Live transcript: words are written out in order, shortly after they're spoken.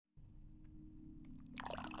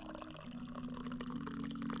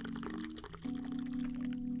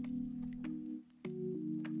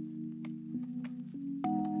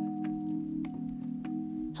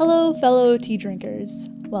Hello, fellow tea drinkers.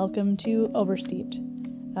 Welcome to Oversteeped.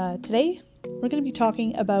 Today, we're going to be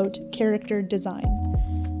talking about character design.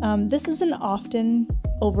 This is an often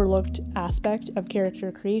overlooked aspect of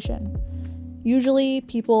character creation. Usually,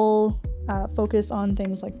 people focus on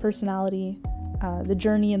things like personality, the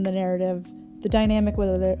journey in the narrative, the dynamic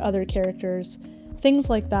with other characters, things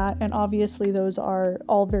like that, and obviously those are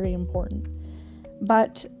all very important.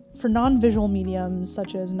 But for non-visual mediums,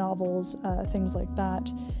 such as novels, things like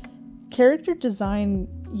that, character design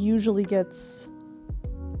usually gets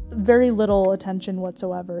very little attention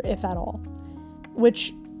whatsoever, if at all.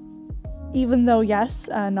 Which, even though, yes,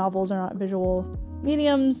 novels are not visual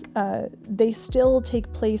mediums, they still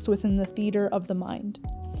take place within the theater of the mind.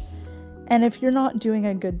 And if you're not doing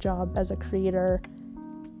a good job as a creator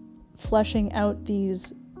fleshing out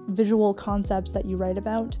these visual concepts that you write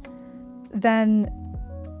about, then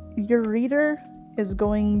your reader is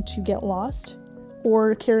going to get lost,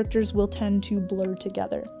 or characters will tend to blur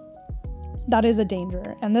together. That is a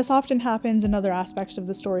danger, and this often happens in other aspects of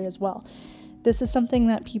the story as well. This is something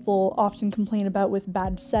that people often complain about with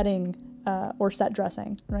bad setting or set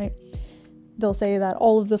dressing, right? They'll say that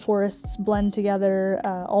all of the forests blend together,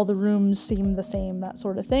 all the rooms seem the same, that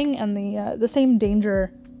sort of thing, and the same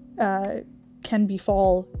danger can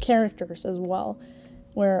befall characters as well,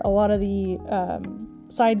 where a lot of the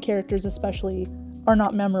side characters especially are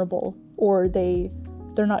not memorable, or they're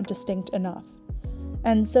not distinct enough.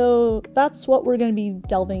 And so that's what we're going to be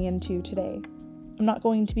delving into today. I'm not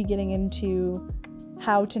going to be getting into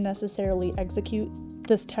how to necessarily execute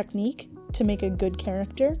this technique to make a good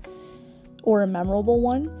character or a memorable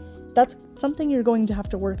one. That's something you're going to have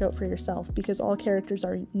to work out for yourself, because all characters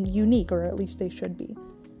are unique, or at least they should be.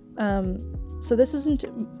 So this isn't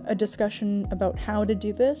a discussion about how to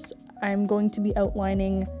do this. I'm going to be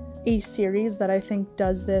outlining a series that I think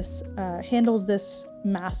does this, handles this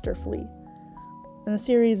masterfully. And the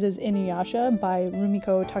series is InuYasha by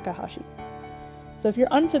Rumiko Takahashi. So if you're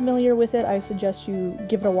unfamiliar with it, I suggest you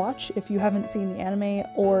give it a watch if you haven't seen the anime,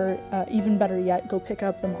 or even better yet, go pick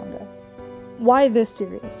up the manga. Why this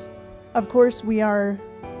series? Of course, we are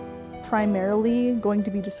primarily going to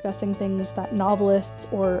be discussing things that novelists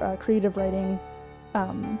or creative writing,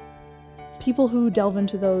 people who delve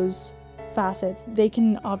into those facets, they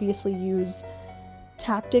can obviously use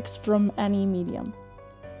tactics from any medium.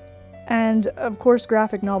 And of course,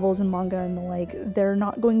 graphic novels and manga and the like, they're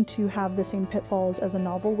not going to have the same pitfalls as a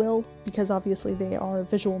novel will, because obviously they are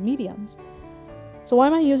visual mediums. So why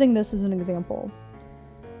am I using this as an example?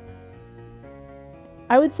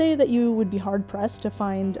 I would say that you would be hard-pressed to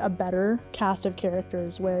find a better cast of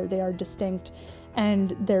characters where they are distinct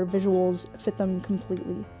and their visuals fit them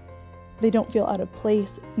completely. They don't feel out of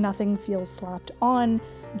place, nothing feels slapped on,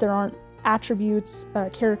 there aren't attributes,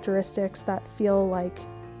 characteristics that feel like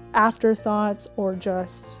afterthoughts or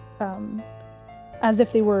just as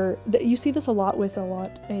if they were... You see this a lot with a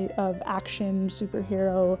lot of action,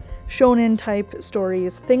 superhero, shonen type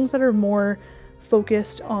stories, things that are more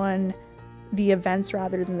focused on the events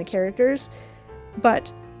rather than the characters.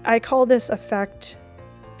 But I call this effect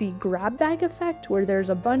the grab bag effect, where there's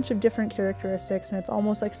a bunch of different characteristics and it's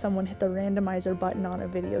almost like someone hit the randomizer button on a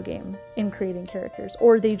video game in creating characters,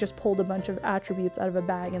 or they just pulled a bunch of attributes out of a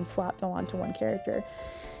bag and slapped them onto one character.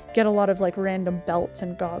 Get a lot of like random belts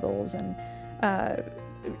and goggles and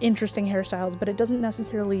interesting hairstyles, but it doesn't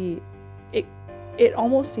necessarily... It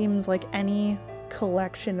almost seems like any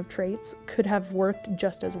collection of traits could have worked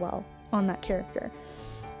just as well on that character.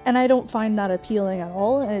 And I don't find that appealing at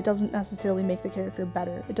all, and it doesn't necessarily make the character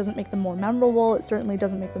better. It doesn't make them more memorable, it certainly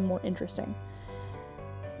doesn't make them more interesting.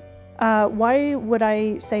 Why would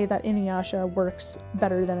I say that InuYasha works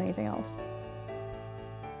better than anything else?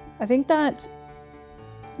 I think that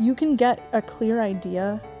you can get a clear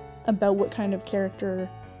idea about what kind of character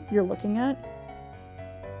you're looking at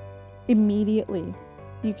immediately.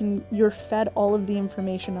 You're fed all of the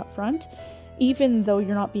information up front, even though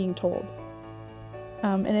you're not being told.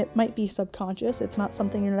 And it might be subconscious, it's not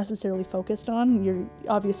something you're necessarily focused on. You're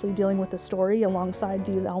obviously dealing with a story alongside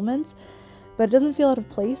these elements, but it doesn't feel out of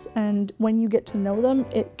place, and when you get to know them,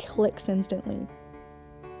 it clicks instantly.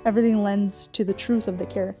 Everything lends to the truth of the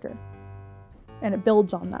character, and it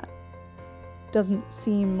builds on that. It doesn't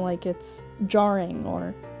seem like it's jarring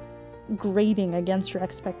or grating against your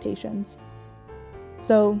expectations.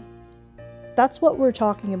 So that's what we're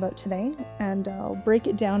talking about today, and I'll break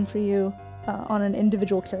it down for you on an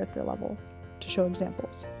individual character level to show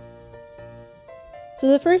examples.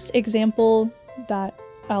 So the first example that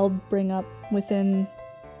I'll bring up within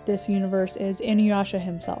this universe is InuYasha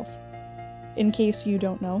himself. In case you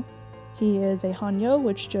don't know, he is a Hanyo,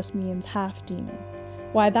 which just means half demon.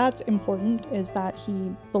 Why that's important is that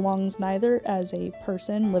he belongs neither as a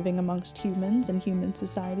person living amongst humans in human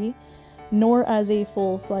society, nor as a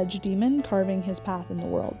full-fledged demon carving his path in the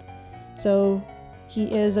world. So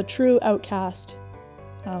he is a true outcast,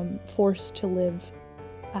 forced to live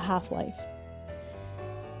a half-life.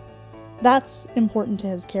 That's important to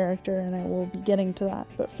his character, and I will be getting to that.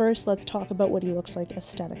 But first, let's talk about what he looks like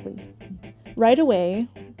aesthetically. Right away,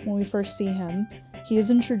 when we first see him, he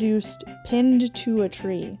is introduced pinned to a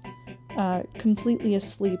tree, completely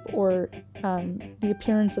asleep, or the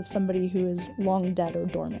appearance of somebody who is long dead or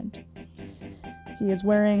dormant. He is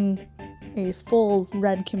wearing a full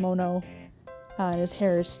red kimono, and his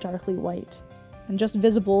hair is starkly white. And just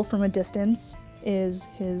visible from a distance is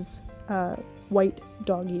his white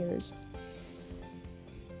dog ears.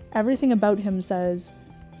 Everything about him says,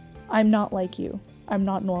 "I'm not like you. I'm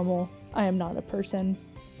not normal. I am not a person.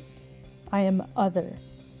 I am other."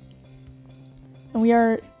 And we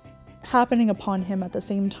are happening upon him at the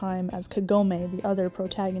same time as Kagome, the other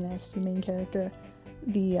protagonist, the main character,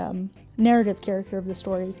 the narrative character of the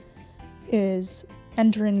story, is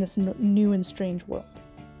entering this new and strange world.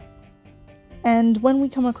 And when we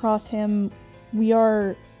come across him, we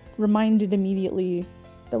are reminded immediately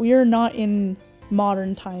that we are not in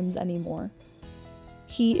modern times anymore.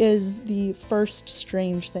 He is the first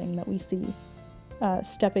strange thing that we see,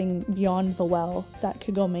 stepping beyond the well that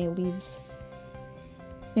Kagome leaves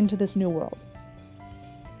into this new world.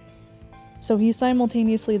 So he's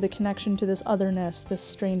simultaneously the connection to this otherness, this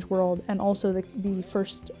strange world, and also the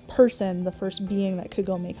first person, the first being that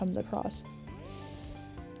Kagome comes across.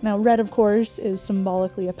 Now, red, of course, is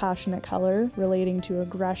symbolically a passionate color relating to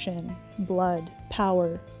aggression, blood,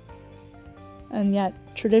 power. And yet,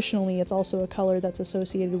 traditionally, it's also a color that's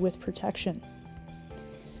associated with protection.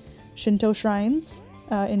 Shinto shrines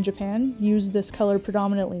in Japan use this color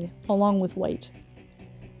predominantly, along with white.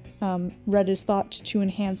 Red is thought to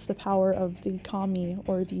enhance the power of the kami,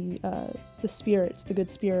 or the spirits, the good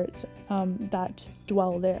spirits that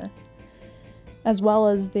dwell there. As well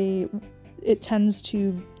as it tends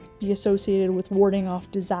to be associated with warding off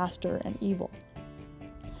disaster and evil.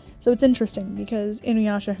 So it's interesting because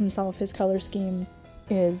InuYasha himself, his color scheme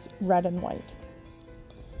is red and white.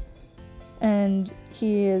 And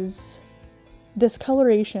he is this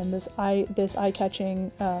coloration, this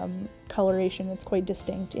eye-catching coloration, it's quite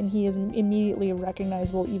distinct, and he is immediately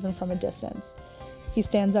recognizable even from a distance. He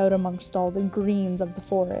stands out amongst all the greens of the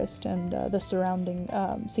forest and the surrounding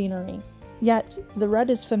scenery. Yet the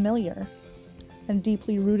red is familiar and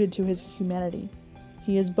deeply rooted to his humanity.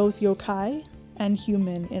 He is both yokai and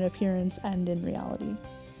human in appearance and in reality.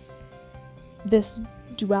 This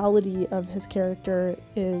duality of his character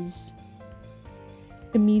is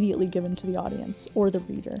immediately given to the audience or the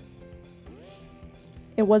reader.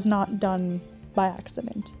 It was not done by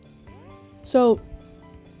accident. So,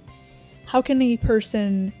 how can a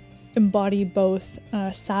person embody both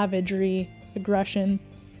savagery, aggression,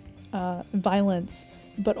 violence,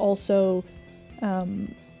 but also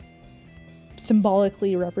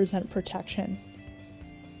symbolically represent protection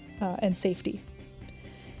and safety?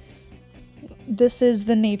 This is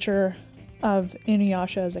the nature of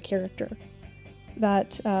InuYasha as a character,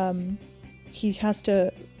 that he has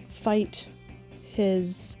to fight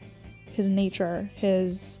his nature,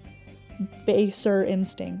 his baser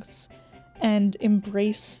instincts, and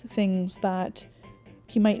embrace things that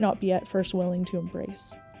he might not be at first willing to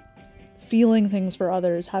embrace. Feeling things for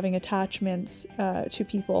others, having attachments to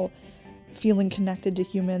people, feeling connected to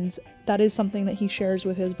humans, that is something that he shares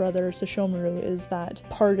with his brother Sesshomaru, is that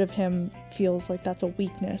part of him feels like that's a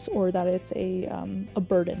weakness, or that it's a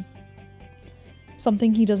burden.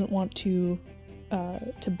 Something he doesn't want to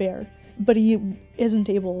bear. But he isn't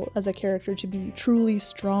able, as a character, to be truly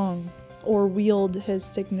strong or wield his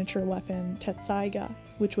signature weapon, Tetsaiga,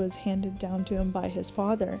 which was handed down to him by his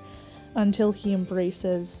father, until he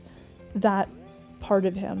embraces that part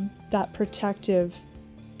of him, that protective,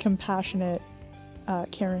 compassionate,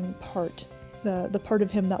 caring part, the part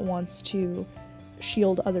of him that wants to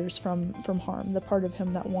shield others from harm, the part of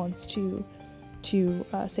him that wants to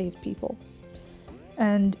save people.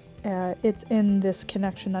 And it's in this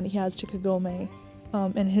connection that he has to Kagome,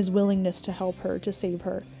 and his willingness to help her, to save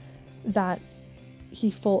her, that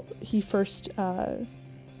he first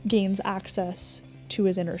gains access to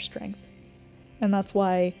his inner strength. And that's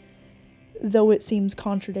why, though it seems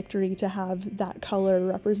contradictory to have that color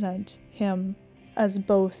represent him as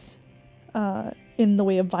both in the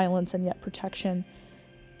way of violence and yet protection,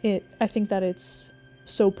 I think that it's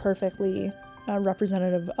so perfectly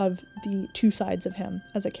representative of the two sides of him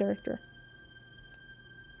as a character.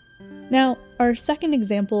 Now, our second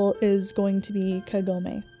example is going to be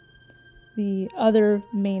Kagome, the other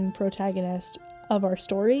main protagonist of our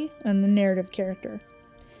story and the narrative character.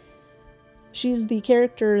 She's the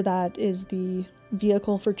character that is the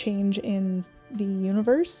vehicle for change in the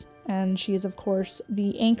universe, and she is, of course,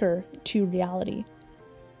 the anchor to reality.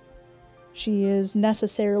 She is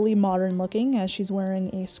necessarily modern-looking, as she's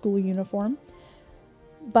wearing a school uniform,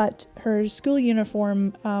 but her school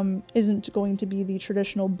uniform isn't going to be the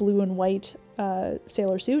traditional blue and white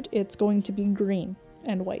sailor suit. It's going to be green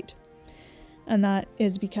and white. And that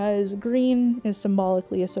is because green is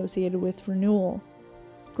symbolically associated with renewal,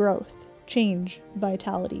 growth, change,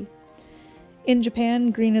 vitality. In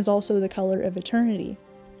Japan, green is also the color of eternity,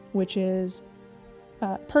 which is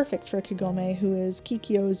perfect for Kagome, who is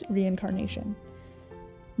Kikyo's reincarnation.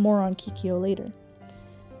 More on Kikyo later.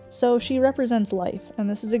 So she represents life, and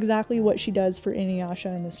this is exactly what she does for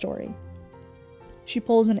InuYasha in the story. She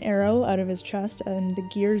pulls an arrow out of his chest, and the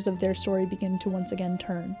gears of their story begin to once again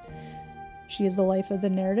turn. She is the life of the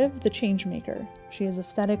narrative, the change maker. She is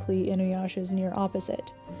aesthetically InuYasha's near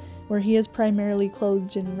opposite. Where he is primarily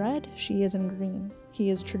clothed in red, she is in green. He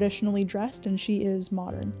is traditionally dressed, and she is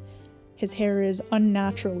modern. His hair is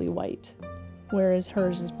unnaturally white, whereas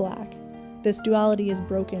hers is black. This duality is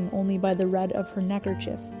broken only by the red of her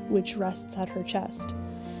neckerchief, which rests at her chest,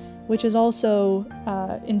 which is also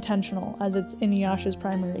intentional, as it's InuYasha's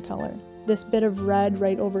primary color. This bit of red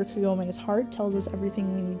right over Kagome's heart tells us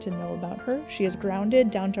everything we need to know about her. She is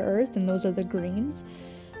grounded, down to earth, and those are the greens,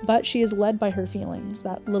 but she is led by her feelings,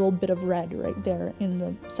 that little bit of red right there in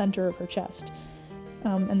the center of her chest.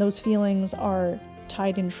 And those feelings are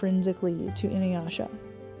tied intrinsically to InuYasha.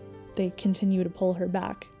 They continue to pull her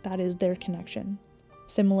back. That is their connection,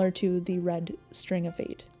 similar to the red string of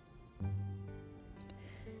fate.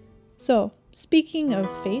 So, speaking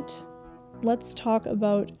of fate, let's talk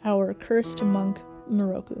about our cursed monk,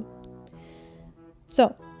 Miroku.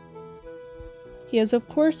 So, he is of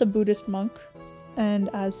course a Buddhist monk, and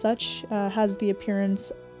as such has the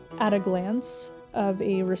appearance at a glance of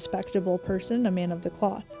a respectable person, a man of the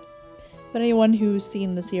cloth. But anyone who's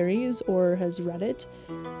seen the series or has read it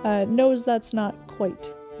knows that's not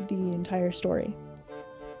quite the entire story.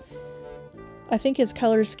 I think his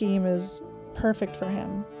color scheme is perfect for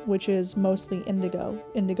him, which is mostly indigo,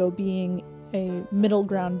 indigo being a middle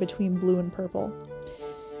ground between blue and purple.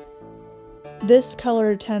 This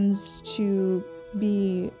color tends to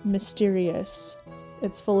be mysterious.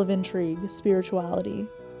 It's full of intrigue, spirituality.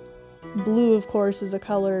 Blue, of course, is a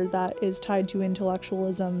color that is tied to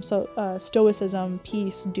intellectualism, so stoicism,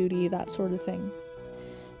 peace, duty, that sort of thing.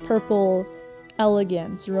 Purple,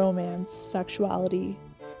 elegance, romance, sexuality.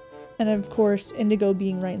 And of course, indigo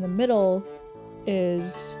being right in the middle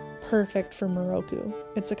is perfect for Miroku.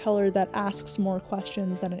 It's a color that asks more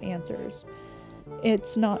questions than it answers.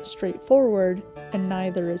 It's not straightforward, and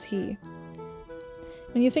neither is he.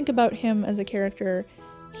 When you think about him as a character,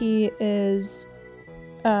 he is,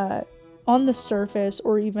 on the surface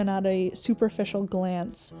or even at a superficial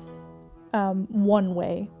glance, one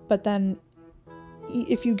way, but then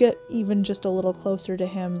if you get even just a little closer to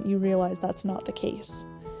him, you realize that's not the case.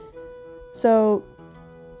 So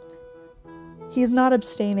he's not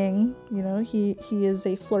abstaining, you know, he is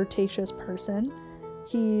a flirtatious person.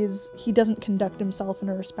 He doesn't conduct himself in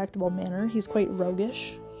a respectable manner. He's quite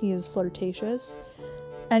roguish. He is flirtatious.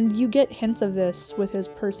 And you get hints of this with his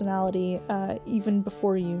personality even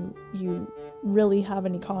before you really have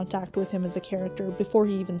any contact with him as a character, before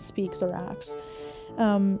he even speaks or acts.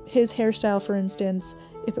 His hairstyle, for instance,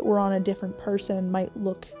 if it were on a different person, might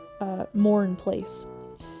look more in place.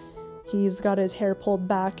 He's got his hair pulled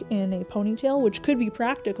back in a ponytail, which could be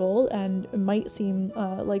practical and might seem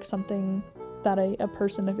like something that a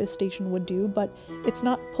person of his station would do, but it's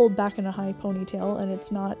not pulled back in a high ponytail, and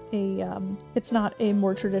it's not a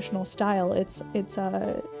more traditional style.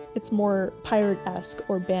 It's more pirate-esque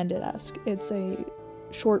or bandit-esque. It's a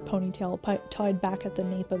short ponytail tied back at the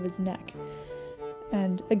nape of his neck.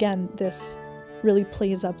 And again, this really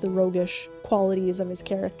plays up the roguish qualities of his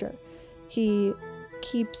character. He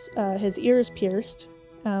keeps his ears pierced,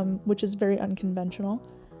 which is very unconventional,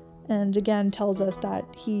 and again tells us that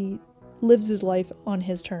he lives his life on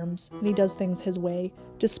his terms, and he does things his way,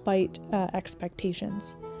 despite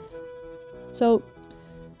expectations. So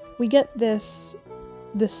we get this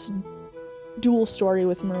dual story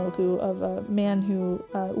with Miroku of a man who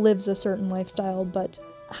lives a certain lifestyle, but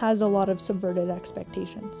has a lot of subverted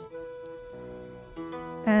expectations.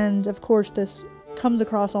 And of course, this comes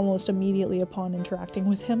across almost immediately upon interacting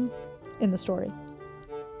with him in the story.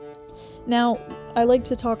 Now, I like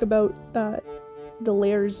to talk about the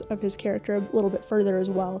layers of his character a little bit further as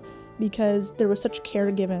well, because there was such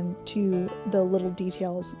care given to the little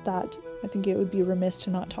details that I think it would be remiss to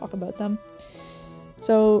not talk about them.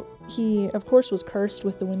 So he, of course, was cursed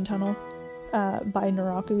with the wind tunnel by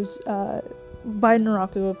Naraku.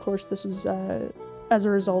 Of course, this was as a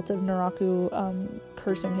result of Naraku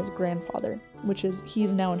cursing his grandfather, which is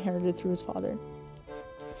he's now inherited through his father.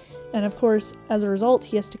 And of course, as a result,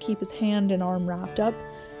 he has to keep his hand and arm wrapped up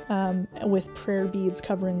with prayer beads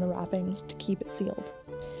covering the wrappings to keep it sealed.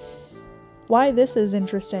 Why this is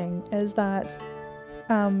interesting is that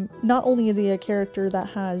not only is he a character that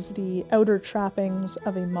has the outer trappings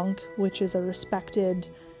of a monk, which is a respected,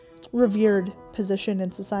 revered position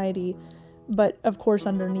in society, but of course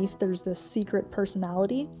underneath there's this secret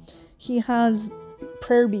personality. He has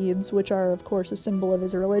prayer beads, which are of course a symbol of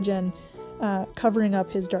his religion, covering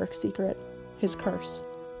up his dark secret, his curse.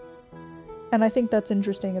 And I think that's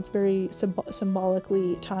interesting. It's very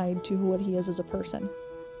symbolically tied to what he is as a person.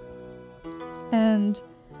 And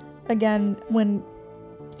again, when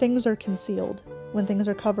things are concealed, when things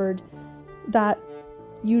are covered, that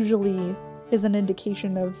usually is an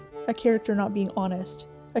indication of a character not being honest,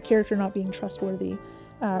 a character not being trustworthy.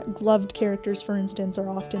 Gloved characters, for instance, are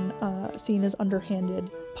often seen as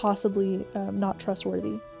underhanded, possibly not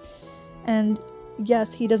trustworthy. And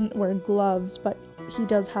yes, he doesn't wear gloves, but he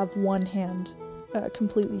does have one hand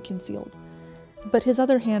completely concealed. But his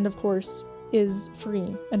other hand, of course, is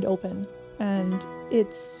free and open. And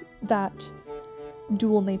it's that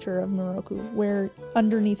dual nature of Miroku, where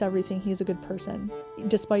underneath everything he's a good person,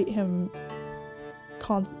 despite him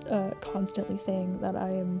constantly saying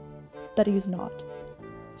that he's not.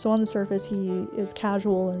 So on the surface he is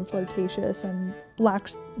casual and flirtatious and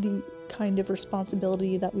lacks the kind of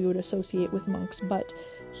responsibility that we would associate with monks, but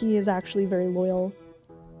he is actually very loyal,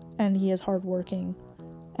 and he is hardworking,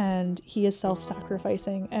 and he is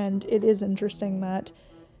self-sacrificing. And it is interesting that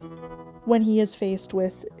when he is faced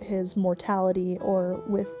with his mortality or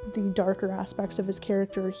with the darker aspects of his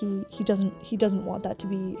character, he doesn't want that to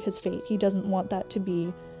be his fate. He doesn't want that to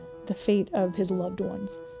be the fate of his loved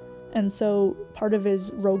ones. And so part of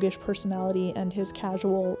his roguish personality and his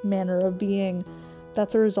casual manner of being,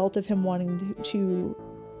 that's a result of him wanting to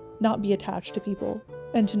not be attached to people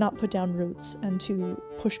and to not put down roots and to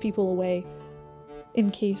push people away in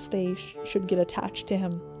case they should get attached to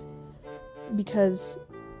him. Because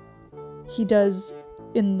he does,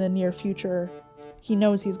 in the near future, he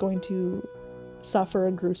knows he's going to suffer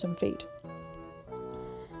a gruesome fate.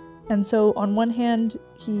 And so on one hand,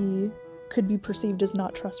 he could be perceived as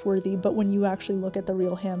not trustworthy, but when you actually look at the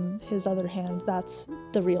real him, his other hand, that's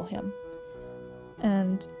the real him.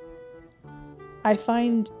 And I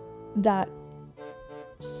find that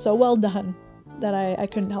so well done that I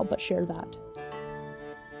couldn't help but share that.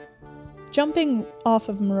 Jumping off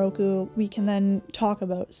of Miroku, we can then talk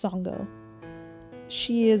about Sango.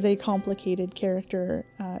 She is a complicated character,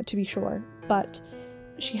 to be sure, but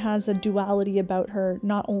she has a duality about her,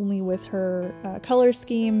 not only with her color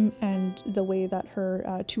scheme and the way that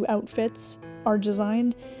her two outfits are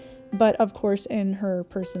designed, but of course in her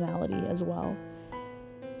personality as well.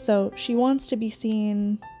 So she wants to be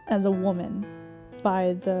seen as a woman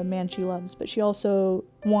by the man she loves, but she also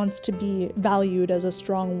wants to be valued as a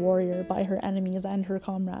strong warrior by her enemies and her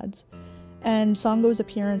comrades. And Sango's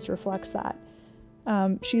appearance reflects that.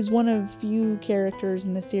 She's one of few characters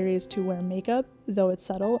in the series to wear makeup, though it's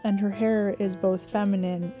subtle, and her hair is both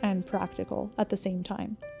feminine and practical at the same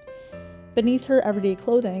time. Beneath her everyday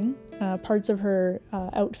clothing, parts of her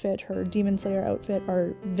outfit, her Demon Slayer outfit,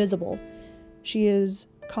 are visible. She is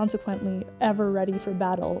consequently ever ready for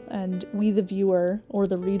battle, and we the viewer, or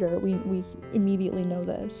the reader, we immediately know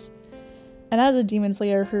this. And as a Demon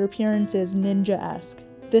Slayer, her appearance is ninja-esque.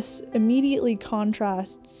 This immediately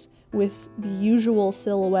contrasts with the usual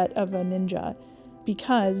silhouette of a ninja,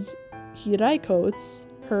 because Hiraikotsu,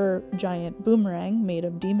 her giant boomerang made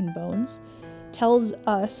of demon bones, tells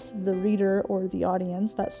us, the reader or the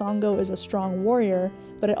audience, that Sango is a strong warrior,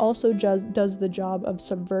 but it also does the job of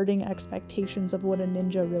subverting expectations of what a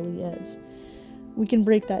ninja really is. We can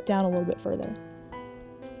break that down a little bit further.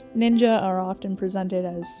 Ninja are often presented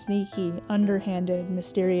as sneaky, underhanded,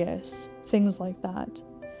 mysterious, things like that.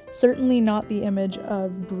 Certainly not the image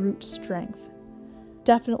of brute strength.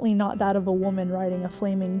 Definitely not that of a woman riding a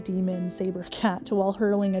flaming demon saber cat while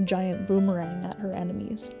hurling a giant boomerang at her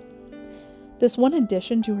enemies. This one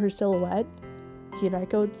addition to her silhouette,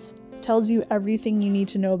 Hiraikotsu, tells you everything you need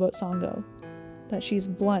to know about Sango. That she's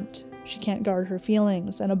blunt, she can't guard her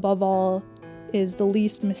feelings, and above all, is the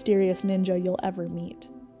least mysterious ninja you'll ever meet.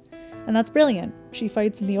 And that's brilliant. She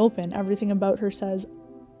fights in the open. Everything about her says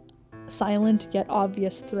silent yet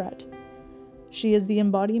obvious threat. She is the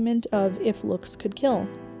embodiment of if looks could kill.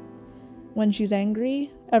 When she's angry,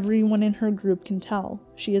 everyone in her group can tell.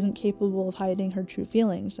 She isn't capable of hiding her true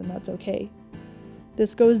feelings, and that's okay.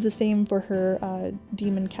 This goes the same for her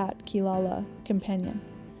demon cat Kilala companion.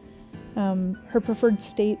 Her preferred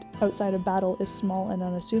state outside of battle is small and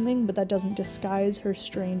unassuming, but that doesn't disguise her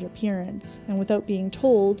strange appearance. And without being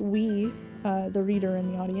told, we, the reader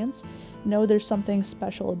and the audience, know there's something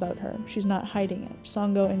special about her. She's not hiding it.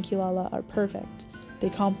 Sango and Kilala are perfect. They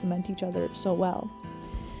complement each other so well.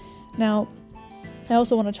 Now, I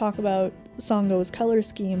also want to talk about Sango's color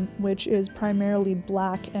scheme, which is primarily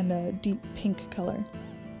black and a deep pink color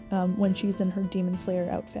when she's in her Demon Slayer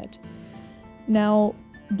outfit. Now,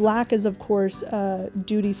 black is of course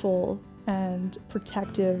dutiful and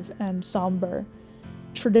protective and somber,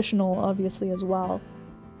 traditional obviously as well,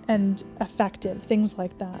 and effective, things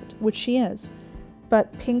like that, which she is.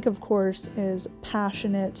 But pink of course is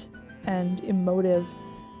passionate and emotive,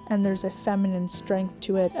 and there's a feminine strength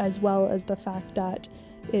to it, as well as the fact that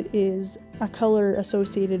it is a color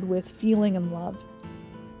associated with feeling and love.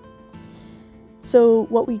 So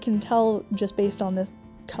what we can tell just based on this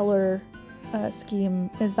color scheme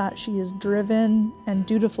is that she is driven and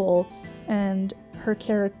dutiful, and her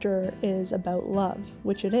character is about love,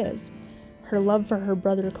 which it is. Her love for her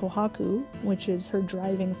brother Kohaku, which is her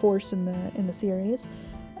driving force in the series,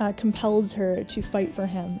 compels her to fight for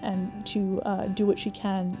him and to do what she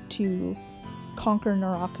can to conquer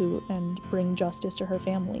Naraku and bring justice to her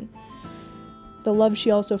family. The love she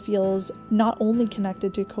also feels, not only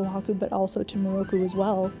connected to Kohaku but also to Miroku as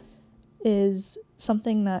well, is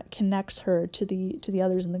something that connects her to the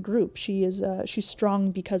others in the group. She's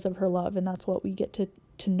strong because of her love, and that's what we get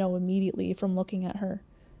to know immediately from looking at her.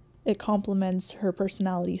 It complements her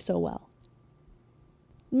personality so well.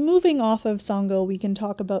 Moving off of Sango, we can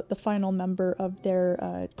talk about the final member of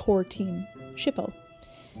their core team, Shippo.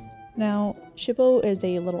 Now, Shippo is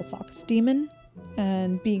a little fox demon,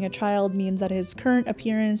 and being a child means that his current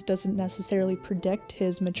appearance doesn't necessarily predict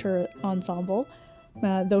his mature ensemble,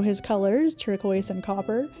 though his colors, turquoise and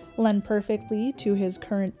copper, lend perfectly to his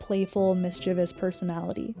current playful, mischievous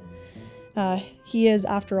personality. He is,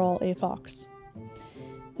 after all, a fox.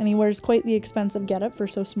 And he wears quite the expensive getup for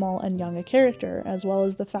so small and young a character, as well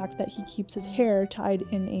as the fact that he keeps his hair tied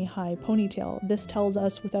in a high ponytail. This tells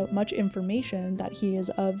us without much information that he is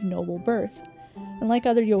of noble birth. And like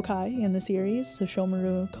other yokai in the series,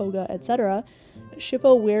 Sesshomaru, Koga, etc.,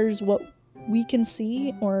 Shippo wears what we can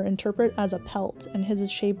see or interpret as a pelt, and his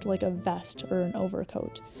is shaped like a vest or an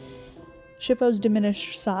overcoat. Shippo's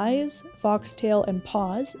diminished size, foxtail, and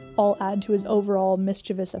paws all add to his overall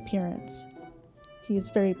mischievous appearance. He's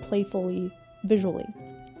very playfully, visually.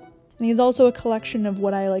 And he's also a collection of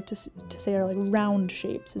what I like to say are like round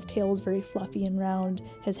shapes. His tail is very fluffy and round,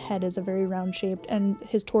 his head is a very round shaped, and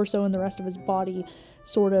his torso and the rest of his body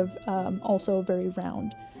sort of also very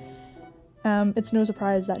round. It's no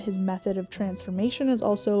surprise that his method of transformation is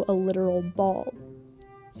also a literal ball.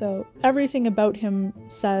 So everything about him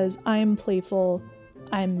says, I'm playful,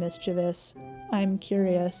 I'm mischievous, I'm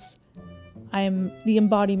curious, I'm the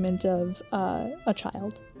embodiment of a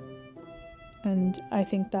child. And I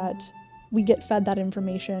think that we get fed that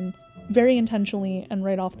information very intentionally, and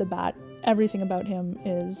right off the bat, everything about him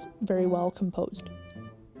is very well composed.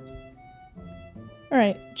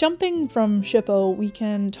 Alright, jumping from Shippo, we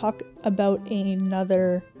can talk about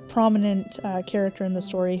another prominent character in the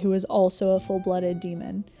story who is also a full-blooded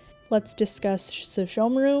demon. Let's discuss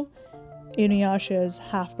Sesshomaru, InuYasha's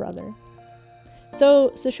half-brother.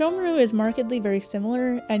 So, Sesshomaru is markedly very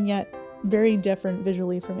similar and yet very different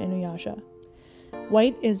visually from InuYasha.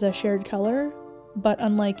 White is a shared color, but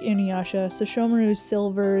unlike InuYasha, Sesshomaru's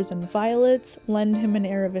silvers and violets lend him an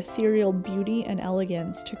air of ethereal beauty and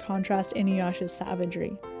elegance to contrast InuYasha's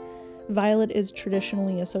savagery. Violet is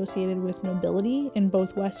traditionally associated with nobility in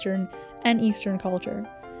both Western and Eastern culture,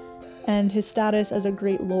 and his status as a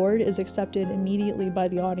great lord is accepted immediately by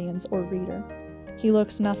the audience or reader. He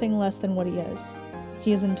looks nothing less than what he is.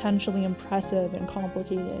 He is intentionally impressive and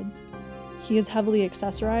complicated. He is heavily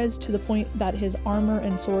accessorized to the point that his armor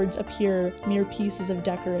and swords appear mere pieces of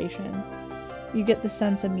decoration. You get the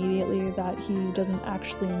sense immediately that he doesn't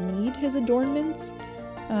actually need his adornments,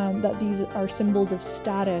 that these are symbols of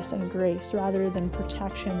status and grace rather than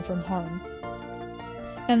protection from harm.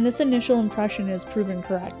 And this initial impression is proven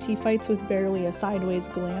correct. He fights with barely a sideways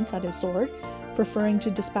glance at his sword, preferring to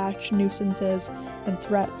dispatch nuisances and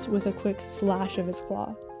threats with a quick slash of his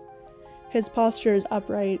claw. His posture is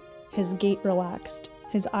upright, his gait relaxed,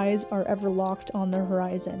 his eyes are ever locked on the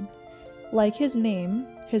horizon. Like his name,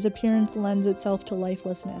 his appearance lends itself to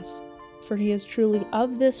lifelessness. for he is truly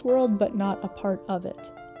of this world but not a part of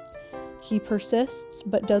it. He persists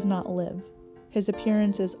but does not live. His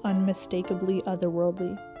appearance is unmistakably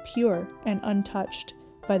otherworldly, pure and untouched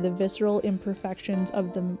by the visceral imperfections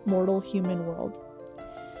of the mortal human world.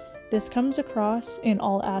 This comes across in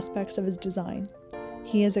all aspects of his design.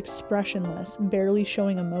 He is expressionless, barely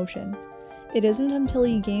showing emotion. It isn't until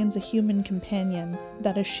he gains a human companion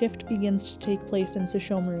that a shift begins to take place in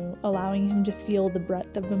Sesshomaru, allowing him to feel the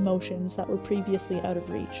breadth of emotions that were previously out of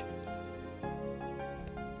reach.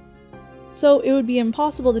 So it would be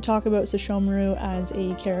impossible to talk about Sesshomaru as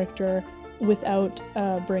a character without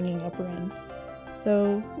bringing up Rin.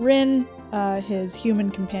 So Rin, his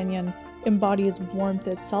human companion, embodies warmth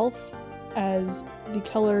itself, as the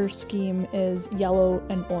color scheme is yellow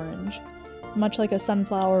and orange. Much like a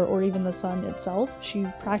sunflower or even the sun itself, she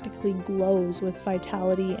practically glows with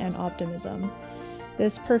vitality and optimism.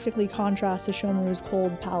 This perfectly contrasts Sesshomaru's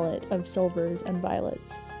cold palette of silvers and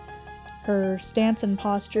violets. Her stance and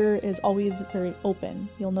posture is always very open.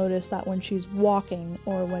 You'll notice that when she's walking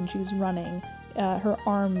or when she's running, her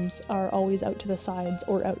arms are always out to the sides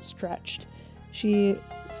or outstretched. She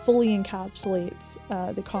fully encapsulates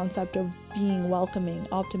the concept of being welcoming,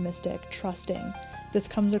 optimistic, trusting. This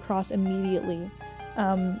comes across immediately.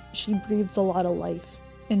 She breathes a lot of life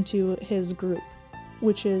into his group,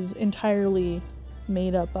 which is entirely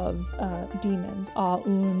made up of demons.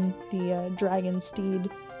 Aun, the dragon steed,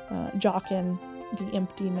 Jockin, the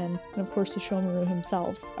imp demon, and of course Sesshomaru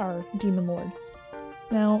himself, our demon lord.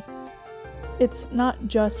 Now, it's not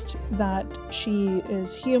just that she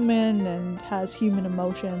is human and has human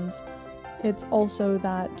emotions, it's also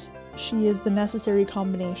that she is the necessary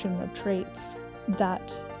combination of traits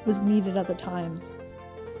that was needed at the time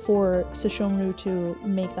for Sesshomaru to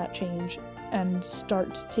make that change and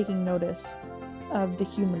start taking notice of the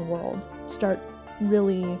human world, start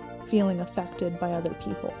really feeling affected by other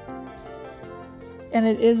people. And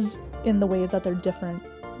it is in the ways that they're different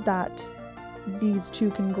that these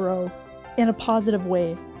two can grow in a positive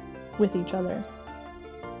way with each other.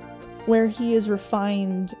 Where he is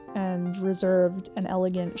refined and reserved and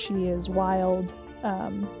elegant, she is wild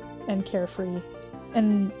and carefree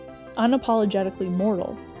and unapologetically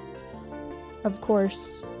mortal. Of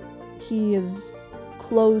course, he is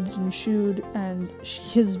clothed and shoed and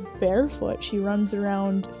she is barefoot. She runs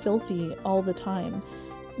around filthy all the time.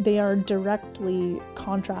 They are directly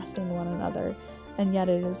contrasting one another, and yet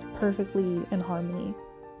it is perfectly in harmony.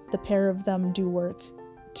 The pair of them do work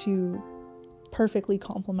to perfectly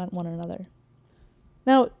complement one another.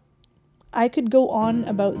 Now, I could go on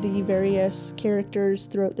about the various characters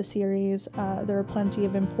throughout the series. There are plenty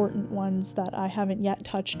of important ones that I haven't yet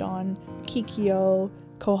touched on. Kikyo,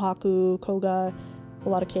 Kohaku, Koga, a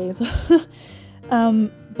lot of Ks.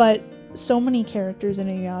 But so many characters in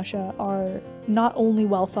InuYasha are not only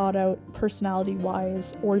well thought out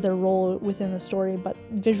personality-wise or their role within the story, but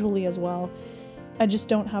visually as well. I just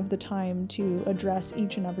don't have the time to address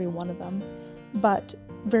each and every one of them. But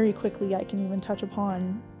very quickly I can even touch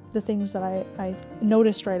upon the things that I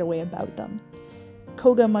noticed right away about them.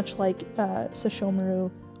 Koga, much like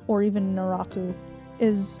Sesshomaru or even Naraku,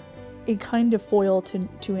 is a kind of foil to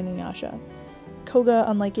InuYasha. Koga,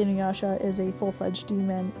 unlike InuYasha, is a full-fledged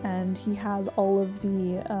demon, and he has all of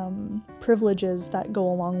the privileges that go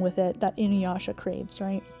along with it that InuYasha craves,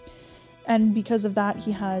 right? And because of that,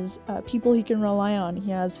 he has people he can rely on.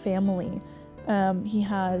 He has family. He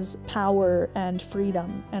has power and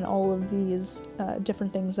freedom, and all of these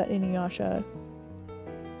different things that InuYasha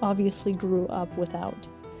obviously grew up without.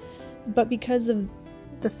 But because of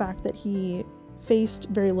the fact that he faced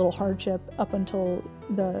very little hardship up until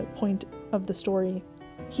the point of the story,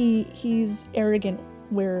 he's arrogant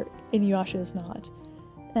where InuYasha is not,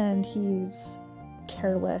 and he's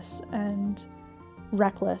careless and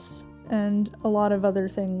reckless and a lot of other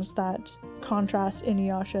things that contrast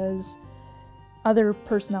InuYasha's other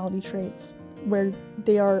personality traits, where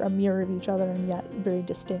they are a mirror of each other and yet very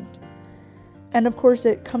distinct. And of course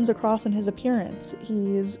it comes across in his appearance.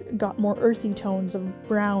 He's got more earthy tones of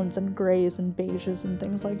browns and grays and beiges and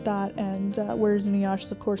things like that, and whereas InuYasha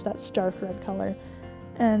is of course that stark red color.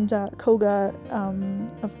 And Koga,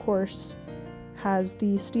 of course, has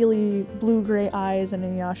the steely blue-gray eyes, and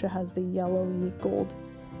InuYasha has the yellowy gold.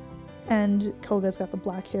 And Koga's got the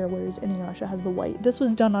black hair, whereas InuYasha has the white. This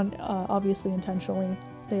was done on obviously intentionally.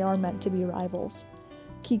 They are meant to be rivals.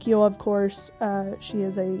 Kikyo, of course, she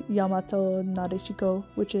is a Yamato Nadeshiko,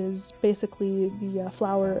 which is basically the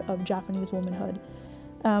flower of Japanese womanhood.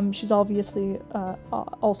 She's obviously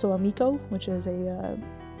also a Miko, which is a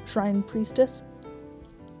shrine priestess.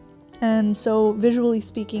 And so, visually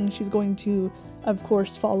speaking, she's going to of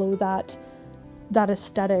course, follow that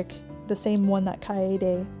aesthetic, the same one that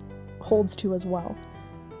Kaede holds to as well.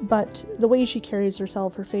 But the way she carries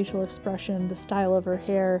herself, her facial expression, the style of her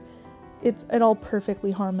hair, it all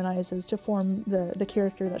perfectly harmonizes to form the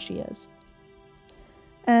character that she is.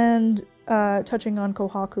 And touching on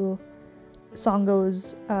Kohaku,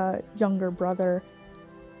 Sango's younger brother,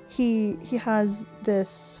 he has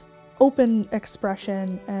this open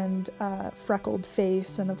expression and freckled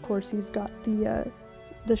face, and of course he's got the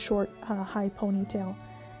short high ponytail,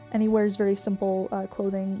 and he wears very simple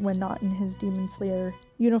clothing when not in his Demon Slayer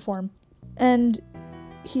uniform. And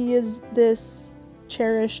he is this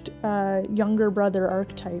cherished younger brother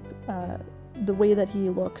archetype. The way that he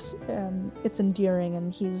looks, it's endearing,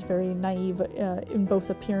 and he's very naive in both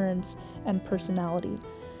appearance and personality.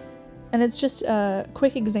 And it's just a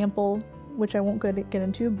quick example, which I won't get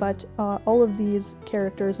into, but all of these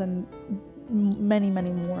characters and many,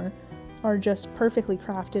 many more are just perfectly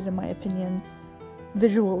crafted, in my opinion,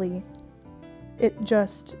 visually. It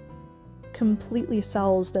just completely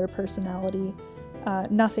sells their personality.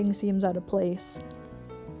 Nothing seems out of place.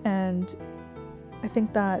 And I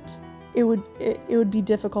think that it would be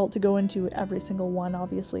difficult to go into every single one,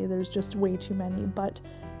 obviously. There's just way too many, but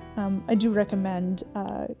I do recommend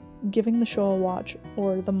giving the show a watch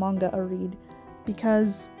or the manga a read,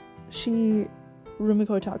 because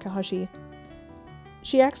Rumiko Takahashi,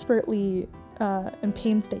 she expertly and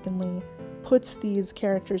painstakingly puts these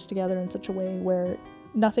characters together in such a way where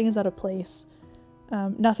nothing is out of place,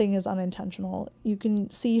 nothing is unintentional. You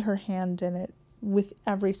can see her hand in it with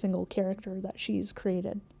every single character that she's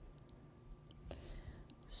created.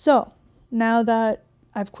 So, now that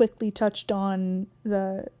I've quickly touched on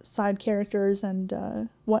the side characters and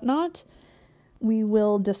whatnot, we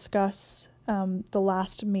will discuss the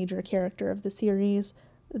last major character of the series,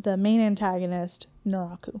 the main antagonist,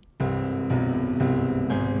 Naraku.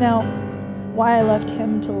 Now, why I left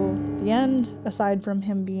him till the end, aside from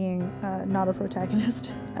him being not a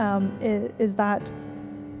protagonist, is that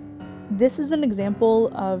this is an example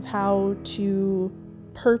of how to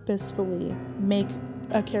purposefully make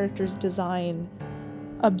a character's design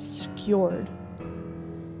obscured.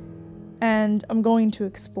 And I'm going to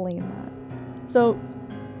explain that. So,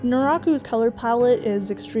 Naraku's color palette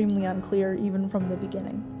is extremely unclear even from the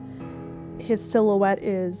beginning. His silhouette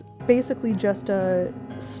is basically just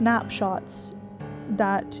snapshots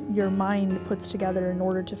that your mind puts together in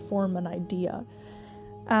order to form an idea.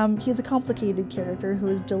 He's a complicated character who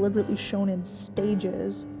is deliberately shown in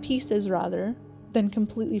pieces rather, than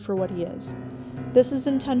completely for what he is. This is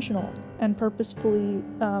intentional and purposefully,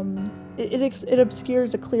 it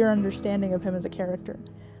obscures a clear understanding of him as a character.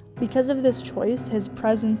 Because of this choice, his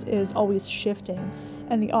presence is always shifting,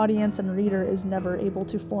 and the audience and reader is never able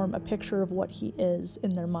to form a picture of what he is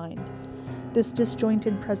in their mind. This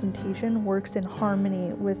disjointed presentation works in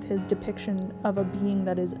harmony with his depiction of a being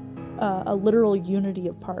that is a literal unity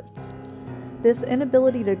of parts. This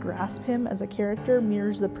inability to grasp him as a character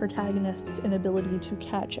mirrors the protagonist's inability to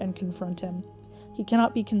catch and confront him. He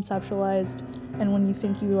cannot be conceptualized, and when you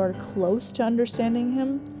think you are close to understanding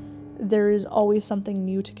him, there is always something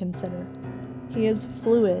new to consider. He is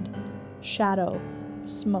fluid, shadow,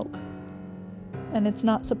 smoke. And it's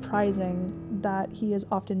not surprising that he is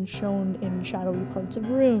often shown in shadowy parts of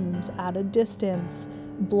rooms, at a distance,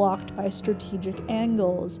 blocked by strategic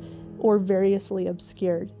angles, or variously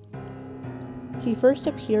obscured. He first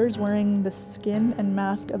appears wearing the skin and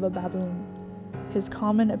mask of a baboon. His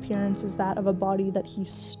common appearance is that of a body that he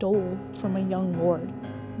stole from a young lord.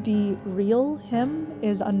 The real him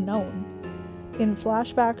is unknown. In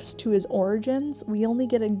flashbacks to his origins, we only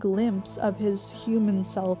get a glimpse of his human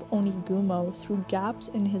self, Onigumo, through gaps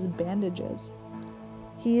in his bandages.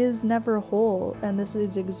 He is never whole, and this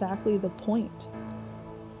is exactly the point.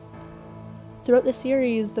 Throughout the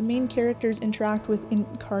series, the main characters interact with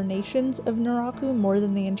incarnations of Naraku more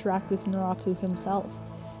than they interact with Naraku himself,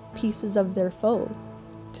 pieces of their foe.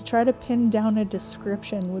 To try to pin down a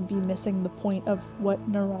description would be missing the point of what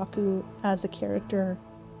Naraku as a character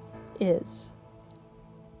is.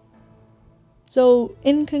 So,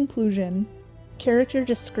 in conclusion, character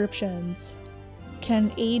descriptions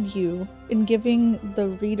can aid you in giving the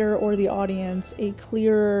reader or the audience a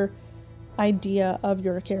clearer idea of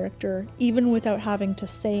your character, even without having to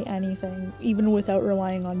say anything, even without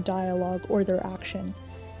relying on dialogue or their action.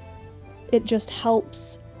 It just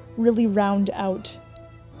helps really round out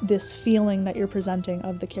this feeling that you're presenting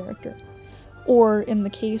of the character. Or in the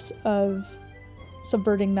case of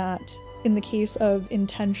subverting that, in the case of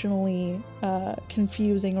intentionally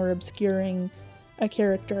confusing or obscuring a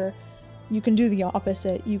character, you can do the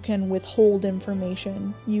opposite. You can withhold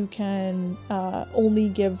information. You can only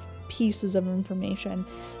give pieces of information,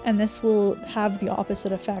 and this will have the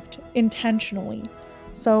opposite effect intentionally.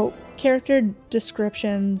 So character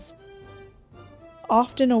descriptions,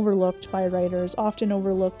 often overlooked by writers, often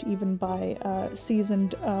overlooked even by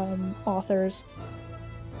seasoned authors,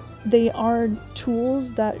 they are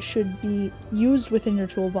tools that should be used within your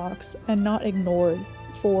toolbox and not ignored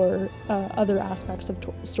for other aspects of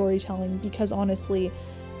storytelling, because honestly,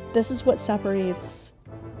 this is what separates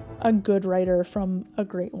a good writer from a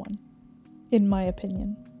great one, in my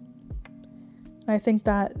opinion. I think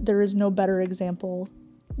that there is no better example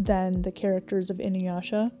than the characters of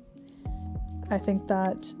InuYasha. I think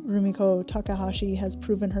that Rumiko Takahashi has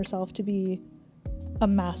proven herself to be a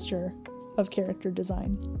master of character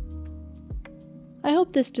design. I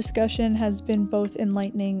hope this discussion has been both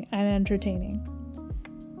enlightening and entertaining.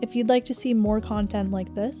 If you'd like to see more content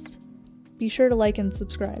like this, be sure to like and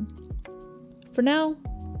subscribe. For now,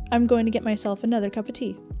 I'm going to get myself another cup of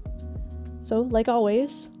tea. So, like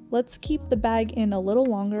always, let's keep the bag in a little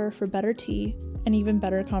longer for better tea and even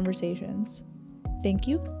better conversations. Thank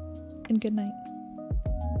you, and good night.